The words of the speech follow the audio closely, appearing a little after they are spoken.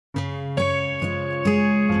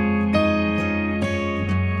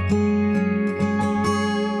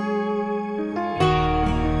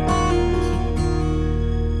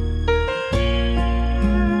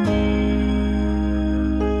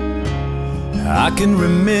I can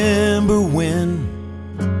remember when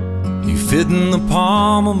you fit in the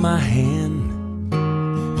palm of my hand.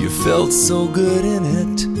 You felt so good in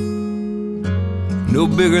it, no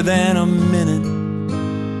bigger than a minute.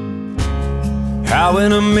 How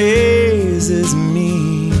it amazes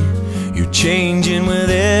me, you're changing with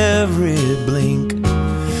every blink.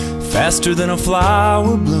 Faster than a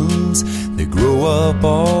flower blooms, they grow up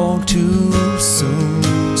all too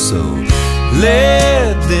soon. So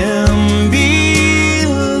let them be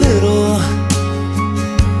little,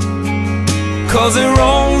 'cause they're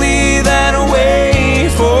only that way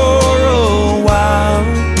for a while.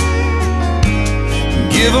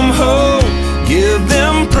 Give them hope, give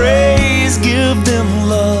them praise, give them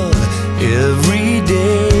love every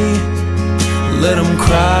day. Let them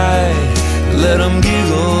cry, let them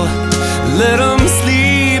giggle, let them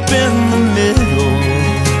sleep in the middle.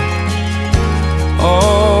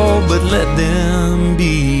 Oh, but let them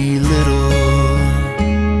be little.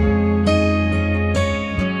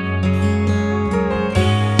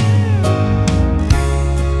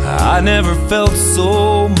 I never felt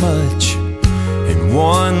so much in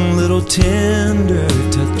one little tender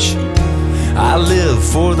touch. I live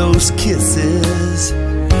for those kisses,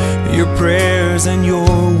 your prayers and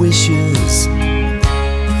your wishes.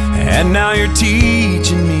 And now you're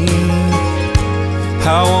teaching me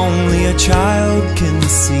how only a child can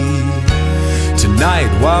see. Tonight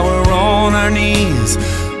while we're on our knees,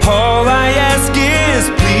 all I ask is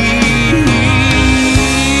please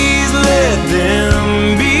let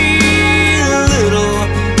them be little,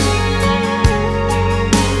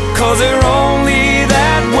 'cause they're only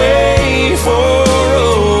that way for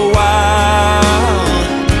a while.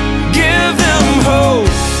 Give them hope,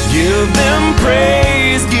 give them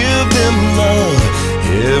praise, give them love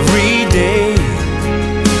every day.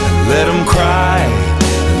 Let them cry,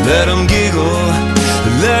 let them giggle,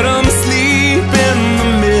 let them sleep in the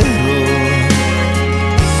middle.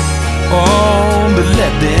 Oh, but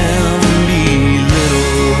let them be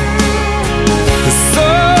little.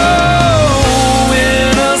 So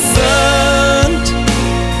innocent,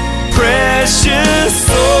 precious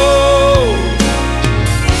soul,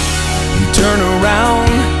 you turn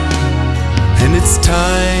around and it's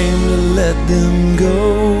time to let them go.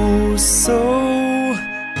 So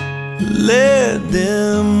let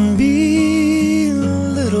them be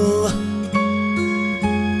little,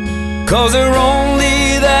 'cause they're only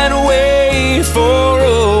that way for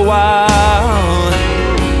a while.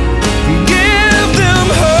 Give them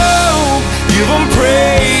hope, give them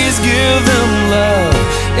praise, give them love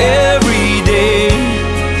every day.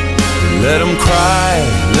 Let them cry,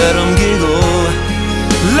 let them giggle,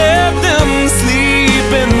 let them sleep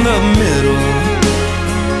in the middle.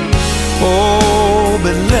 Oh,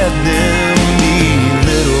 but let them